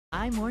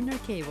I'm Warner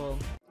Cable.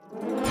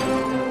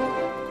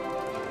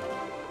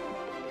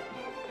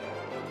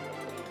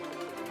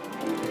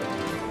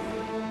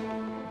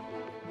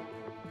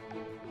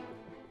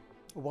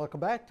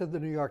 Welcome back to the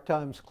New York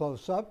Times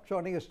Close-Up.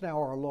 Joining us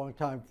now, our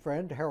longtime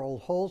friend,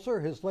 Harold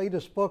Holzer. His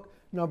latest book,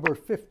 number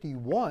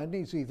 51,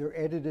 he's either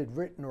edited,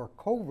 written, or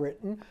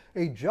co-written,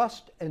 A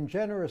Just and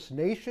Generous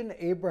Nation,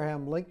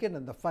 Abraham Lincoln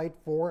and the Fight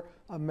for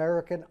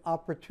American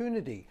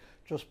Opportunity.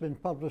 Just been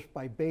published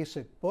by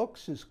Basic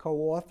Books. His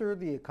co-author,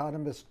 the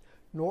economist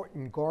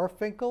Norton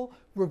Garfinkel,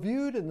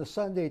 reviewed in the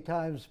Sunday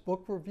Times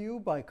Book Review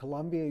by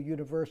Columbia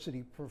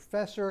University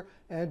professor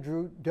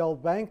Andrew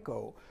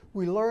Delbanco.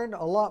 We learn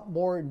a lot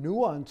more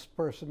nuanced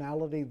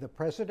personality of the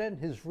president,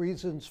 his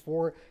reasons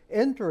for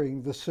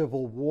entering the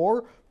Civil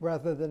War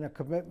rather than a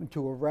commitment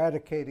to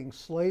eradicating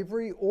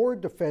slavery or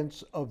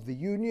defense of the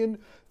Union.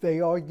 They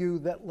argue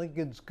that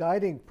Lincoln's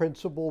guiding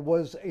principle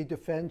was a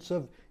defense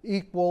of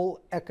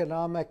equal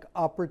economic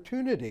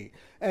opportunity.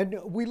 And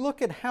we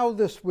look at how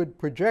this would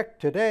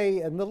project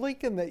today, and the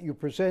Lincoln that you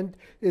present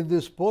in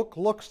this book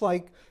looks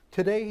like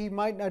today he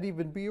might not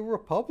even be a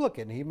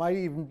Republican. He might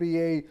even be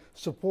a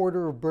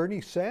supporter of Bernie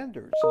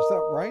Sanders. Is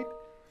that right?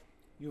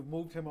 You've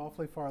moved him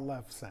awfully far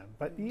left, Sam.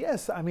 But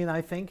yes, I mean,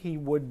 I think he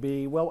would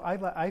be, well,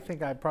 I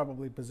think I'd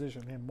probably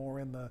position him more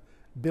in the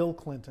Bill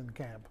Clinton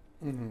camp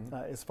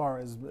as far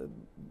as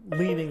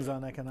leanings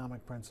on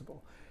economic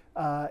principle.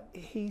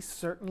 He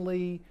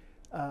certainly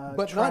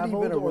but not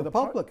even a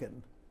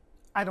Republican.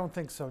 I don't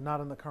think so, not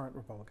in the current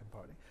Republican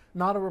Party.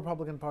 Not a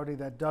Republican Party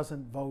that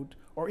doesn't vote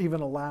or even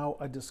allow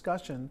a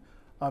discussion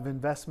of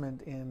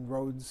investment in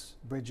roads,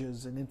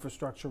 bridges, and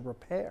infrastructure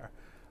repair.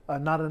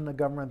 Not in a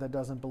government that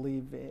doesn't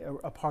believe,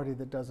 a party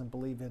that doesn't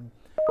believe in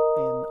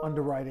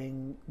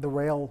underwriting the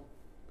rail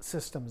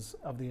systems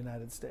of the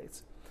United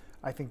States.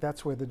 I think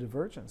that's where the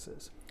divergence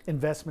is.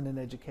 Investment in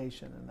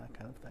education and that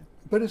kind of thing.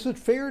 But is it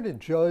fair to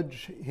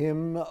judge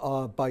him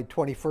by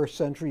 21st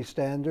century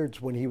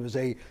standards when he was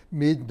a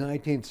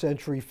mid-19th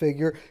century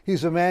figure?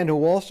 He's a man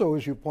who also,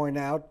 as you point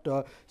out,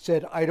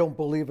 said, I don't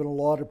believe in a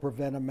law to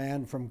prevent a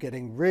man from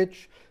getting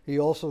rich. He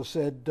also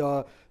said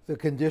the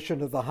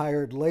condition of the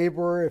hired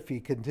laborer, if he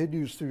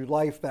continues through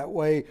life that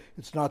way,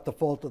 it's not the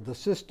fault of the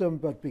system,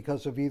 but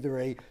because of either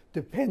a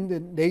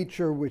dependent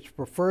nature which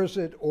prefers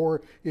it,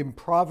 or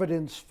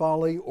improvidence,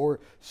 folly, or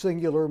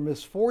singular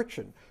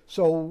misfortune.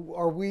 So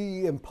are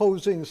we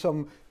imposing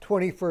some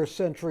 21st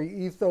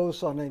century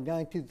ethos on a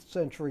 19th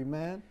century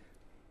man?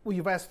 Well,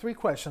 you've asked three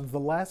questions. The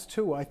last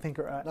two, I think,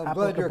 are applicable. I'm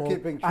glad you're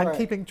keeping track. I'm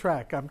keeping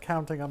track. I'm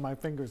counting on my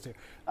fingers here.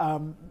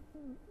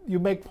 You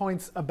make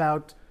points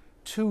about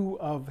two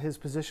of his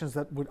positions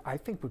that I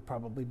think would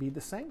probably be the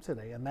same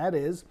today, and that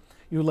is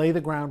you lay the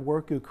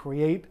groundwork, you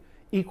create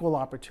equal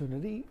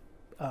opportunity,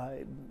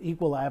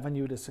 equal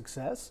avenue to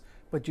success,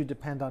 but you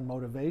depend on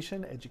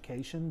motivation,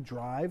 education,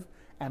 drive,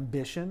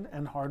 ambition,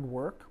 and hard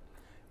work,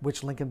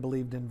 which Lincoln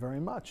believed in very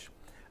much.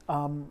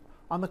 On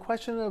the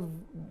question of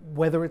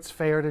whether it's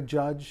fair to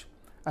judge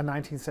a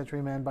 19th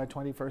century man by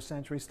 21st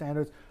century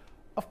standards,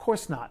 of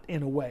course not,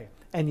 in a way.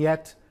 And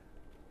yet,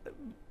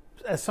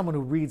 as someone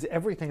who reads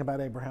everything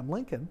about Abraham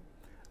Lincoln,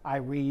 I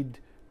read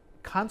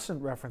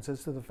constant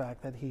references to the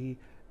fact that he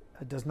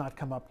does not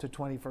come up to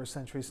 21st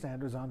century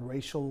standards on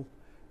racial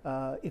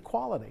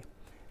equality.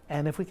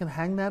 And if we can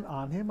hang that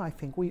on him, I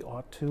think we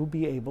ought to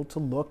be able to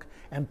look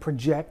and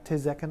project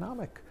his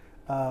economic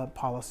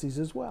policies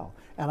as well.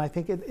 And I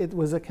think it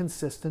was a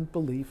consistent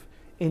belief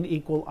in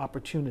equal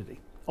opportunity,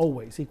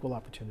 always equal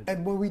opportunity.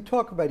 And when we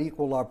talk about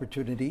equal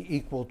opportunity,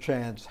 equal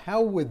chance,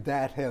 how would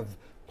that have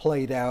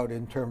played out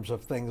in terms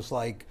of things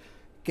like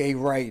gay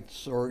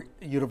rights or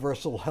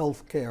universal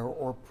health care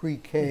or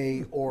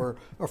pre-K or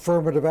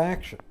affirmative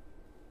action?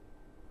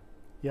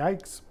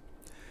 Yikes.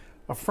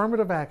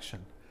 Affirmative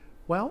action.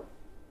 Well,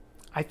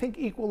 I think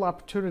equal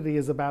opportunity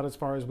is about as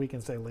far as we can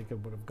say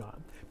Lincoln would have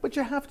gone. But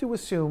you have to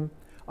assume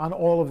on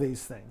all of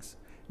these things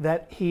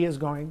that he is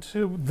going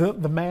to,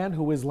 the man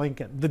who is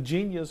Lincoln, the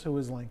genius who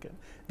is Lincoln,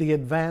 the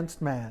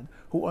advanced man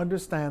who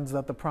understands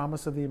that the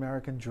promise of the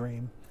American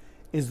dream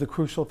is the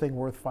crucial thing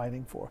worth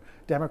fighting for.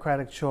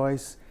 Democratic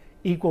choice,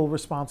 equal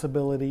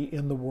responsibility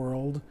in the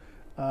world,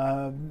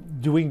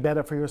 doing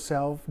better for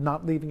yourself,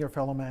 not leaving your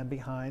fellow man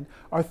behind,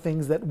 are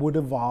things that would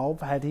evolve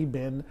had he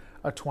been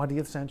a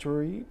 20th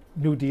century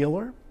New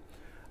Dealer,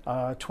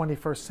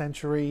 21st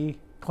century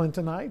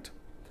Clintonite.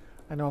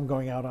 I know I'm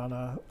going out on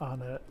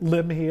a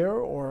limb here,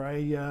 or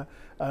a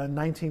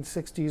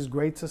 1960s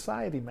Great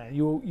Society man.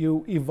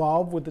 You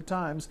evolve with the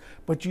times,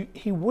 but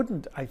he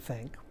wouldn't, I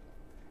think,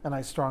 and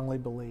I strongly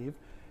believe,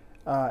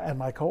 and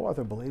my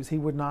co-author believes, he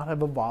would not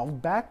have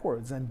evolved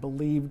backwards and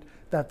believed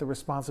that the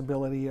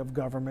responsibility of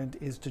government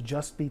is to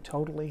just be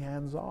totally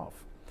hands-off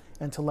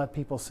and to let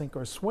people sink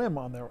or swim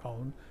on their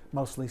own,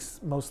 mostly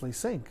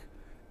sink,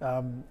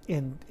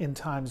 in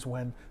times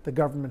when the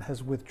government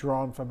has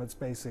withdrawn from its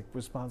basic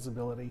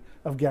responsibility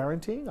of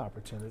guaranteeing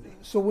opportunity.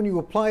 So when you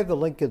apply the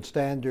Lincoln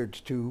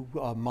standards to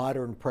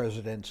modern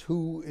presidents,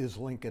 who is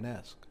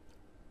Lincoln-esque?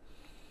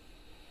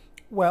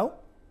 Well,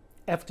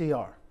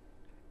 FDR.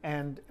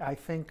 And I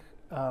think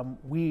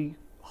we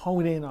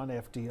hone in on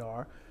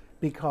FDR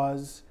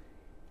because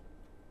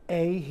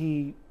A,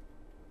 he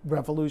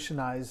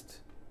revolutionized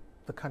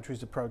the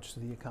country's approach to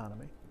the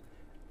economy,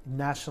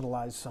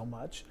 nationalized so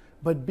much,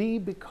 but B,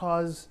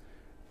 because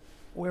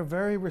we're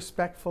very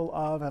respectful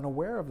of and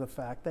aware of the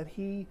fact that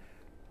he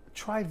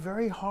tried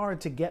very hard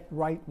to get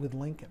right with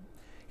Lincoln.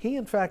 He,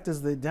 in fact,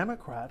 is the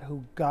Democrat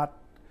who got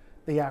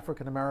the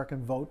African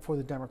American vote for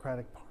the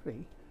Democratic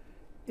Party.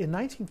 In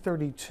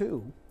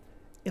 1932,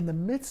 in the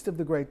midst of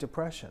the Great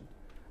Depression,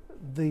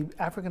 the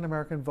African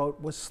American vote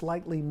was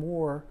slightly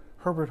more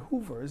Herbert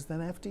Hoover's than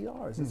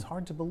FDR's. It's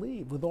hard to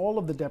believe, with all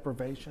of the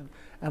deprivation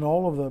and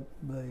all of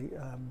the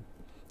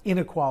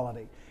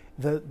inequality.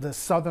 The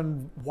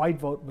Southern white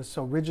vote was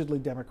so rigidly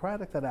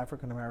Democratic that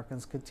African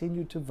Americans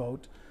continued to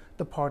vote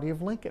the party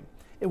of Lincoln.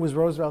 It was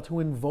Roosevelt who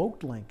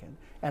invoked Lincoln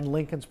and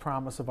Lincoln's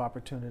promise of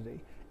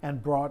opportunity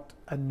and brought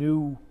a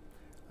new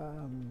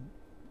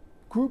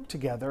group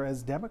together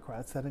as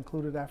Democrats that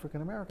included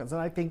African Americans.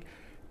 And I think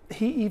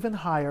he even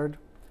hired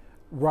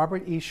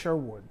Robert E.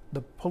 Sherwood,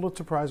 the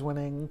Pulitzer Prize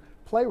winning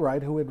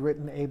playwright who had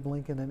written Abe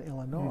Lincoln in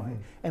Illinois,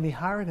 and he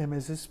hired him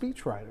as his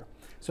speechwriter.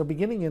 So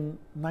beginning in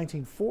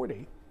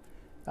 1940,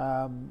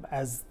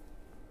 as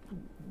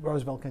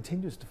Roosevelt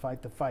continues to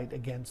fight the fight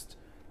against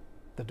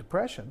the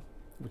Depression,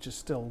 which is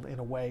still in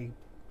a way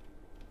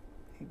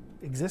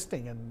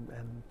existing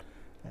and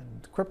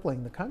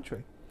crippling the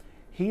country,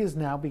 he is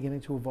now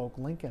beginning to evoke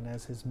Lincoln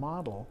as his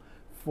model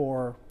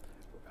for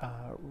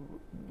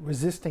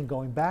resisting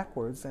going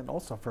backwards and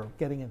also for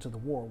getting into the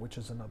war, which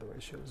is another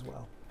issue as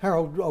well.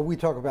 Harold, we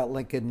talk about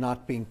Lincoln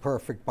not being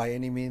perfect by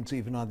any means,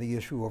 even on the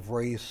issue of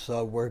race.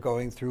 We're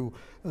going through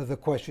the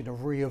question of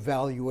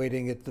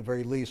reevaluating, at the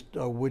very least,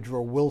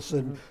 Woodrow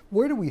Wilson.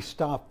 Where do we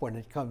stop when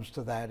it comes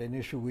to that, an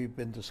issue we've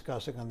been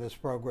discussing on this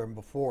program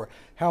before?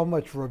 How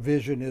much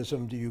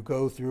revisionism do you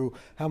go through?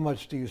 How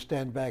much do you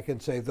stand back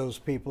and say those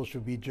people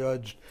should be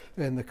judged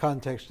in the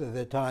context of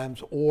their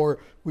times, or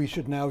we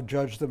should now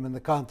judge them in the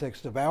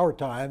context of our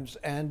times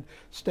and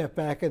step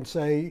back and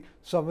say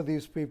some of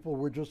these people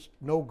were just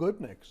no good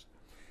nicks?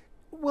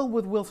 Well,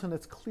 with Wilson,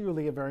 it's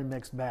clearly a very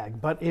mixed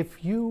bag. But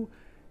if you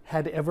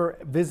had ever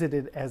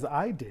visited, as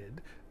I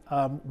did,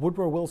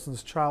 Woodrow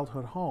Wilson's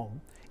childhood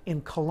home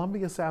in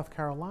Columbia, South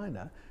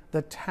Carolina,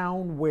 the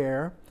town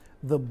where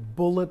the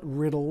bullet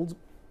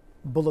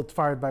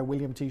fired by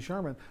William T.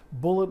 Sherman,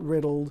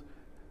 bullet-riddled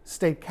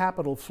state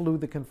capitol flew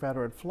the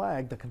Confederate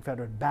flag, the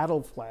Confederate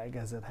battle flag,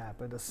 as it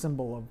happened, a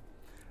symbol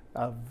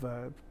of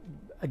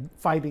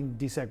fighting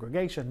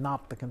desegregation,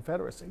 not the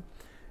Confederacy,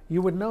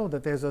 you would know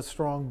that there's a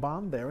strong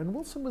bond there. And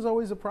Wilson was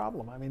always a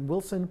problem. I mean,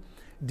 Wilson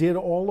undid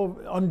all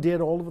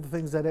of the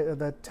things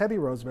that Teddy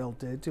Roosevelt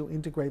did to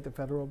integrate the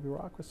federal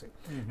bureaucracy.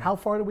 How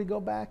far do we go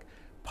back?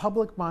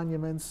 Public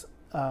monuments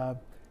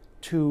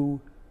to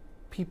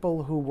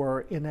people who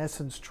were, in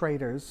essence,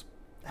 traitors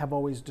have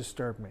always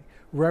disturbed me.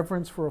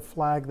 Reverence for a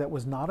flag that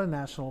was not a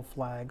national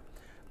flag,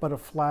 but a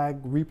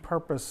flag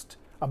repurposed,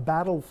 a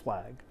battle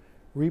flag,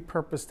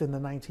 repurposed in the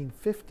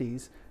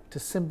 1950s to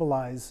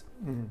symbolize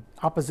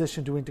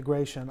opposition to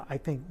integration. I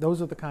think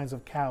those are the kinds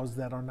of cows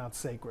that are not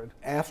sacred.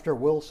 After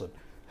Wilson.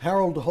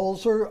 Harold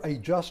Holzer, A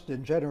Just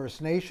and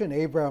Generous Nation,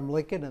 Abraham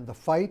Lincoln and the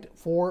Fight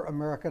for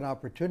American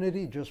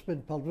Opportunity, just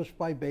been published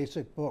by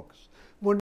Basic Books.